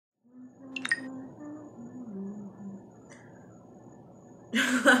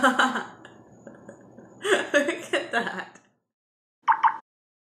Look at that.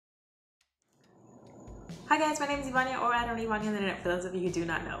 Hi guys, my name is Ivania, or I don't Ivania on the internet for those of you who do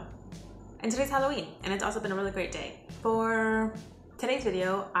not know. And today's Halloween, and it's also been a really great day. For today's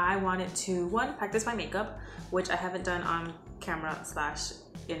video, I wanted to, one, practice my makeup, which I haven't done on camera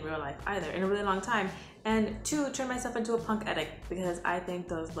 / in real life either in a really long time, and two, turn myself into a punk edit because I think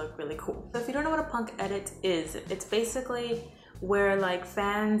those look really cool. So if you don't know what a punk edit is, it's basically where like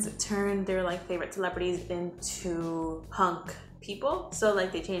fans turn their like favorite celebrities into punk people. So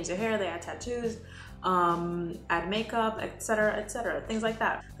like they change their hair, they add tattoos, add makeup, etc., things like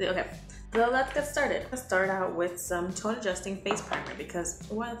that. Okay, so let's get started. Let's start out with some tone adjusting face primer because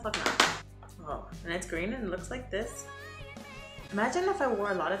why the fuck not? Oh, and it's green and it looks like this. Imagine if I wore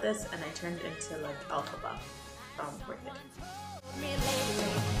a lot of this and I turned into like alpha. Wicked.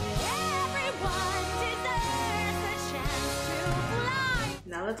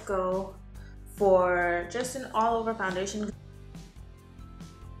 Now let's go for just an all over foundation.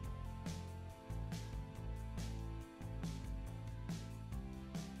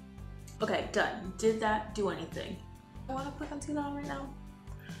 Okay, done. Did that do anything? I want to put concealer on right now.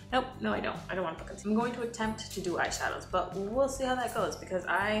 Nope, no I don't. I don't want to put concealer. I'm going to attempt to do eyeshadows, but we'll see how that goes because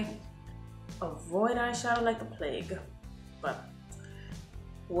I avoid eyeshadow like the plague. But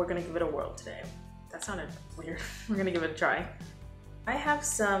we're gonna give it a whirl today. That sounded weird. We're gonna give it a try. I have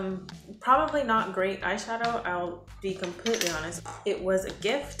some probably not great eyeshadow, I'll be completely honest. It was a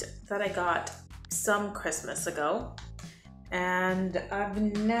gift that I got some Christmas ago, and I've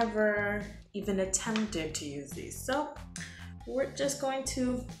never even attempted to use these. So we're just going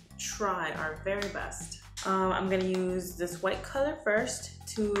to try our very best. I'm gonna use this white color first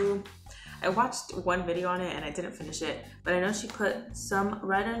I watched one video on it and I didn't finish it, but I know she put some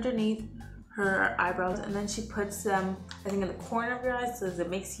right underneath her eyebrows and then she puts them, I think, in the corner of your eyes so that it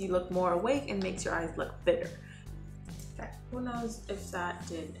makes you look more awake and makes your eyes look bigger. Okay, who knows if that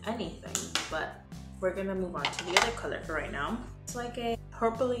did anything, but we're gonna move on to the other color for right now. It's like a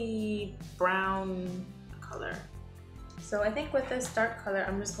purpley brown color. So I think with this dark color,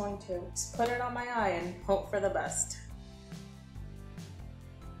 I'm just going to put it on my eye and hope for the best.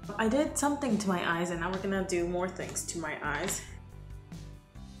 I did something to my eyes and now we're gonna do more things to my eyes.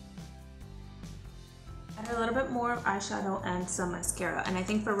 Add a little bit more eyeshadow and some mascara. And I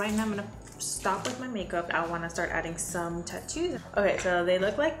think for right now, I'm gonna stop with my makeup. I wanna start adding some tattoos. Okay, so they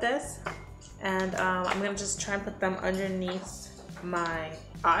look like this. And I'm gonna just try and put them underneath my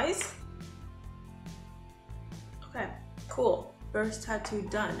eyes. Okay, cool. First tattoo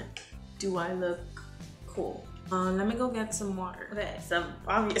done. Do I look cool? Let me go get some water. Okay, some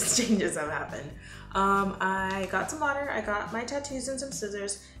obvious changes have happened. I got some water, I got my tattoos and some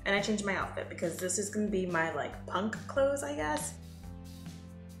scissors, and I changed my outfit because this is gonna be my like punk clothes, I guess.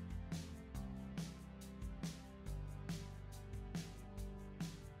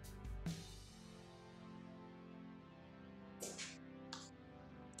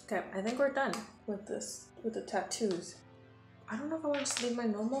 Okay, I think we're done with this, with the tattoos. I don't know if I want to just leave my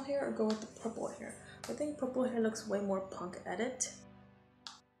normal hair or go with the purple hair. I think purple hair looks way more punk edit.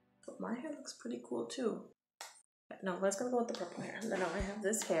 But my hair looks pretty cool too. No, let's go with the purple hair. Then I have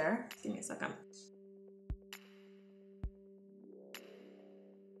this hair. Give me a second.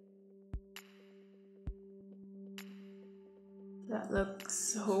 That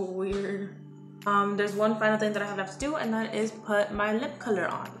looks so weird. There's one final thing that I have left to do, and that is put my lip color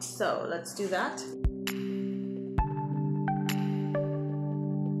on. So let's do that.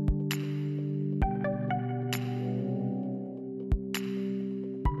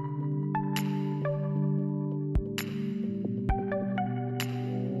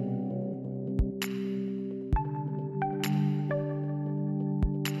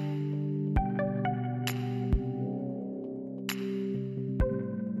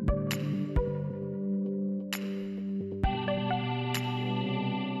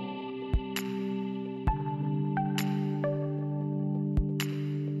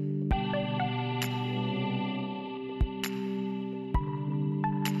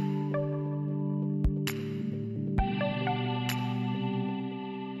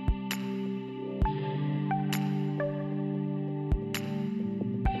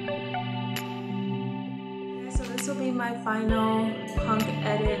 Will be my final punk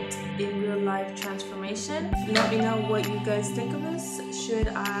edit in real life transformation. Let me know what you guys think of this. Should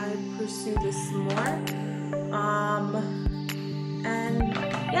I pursue this more? And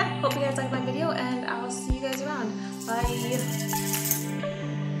yeah, hope you guys liked my video and I'll see you guys around. Bye.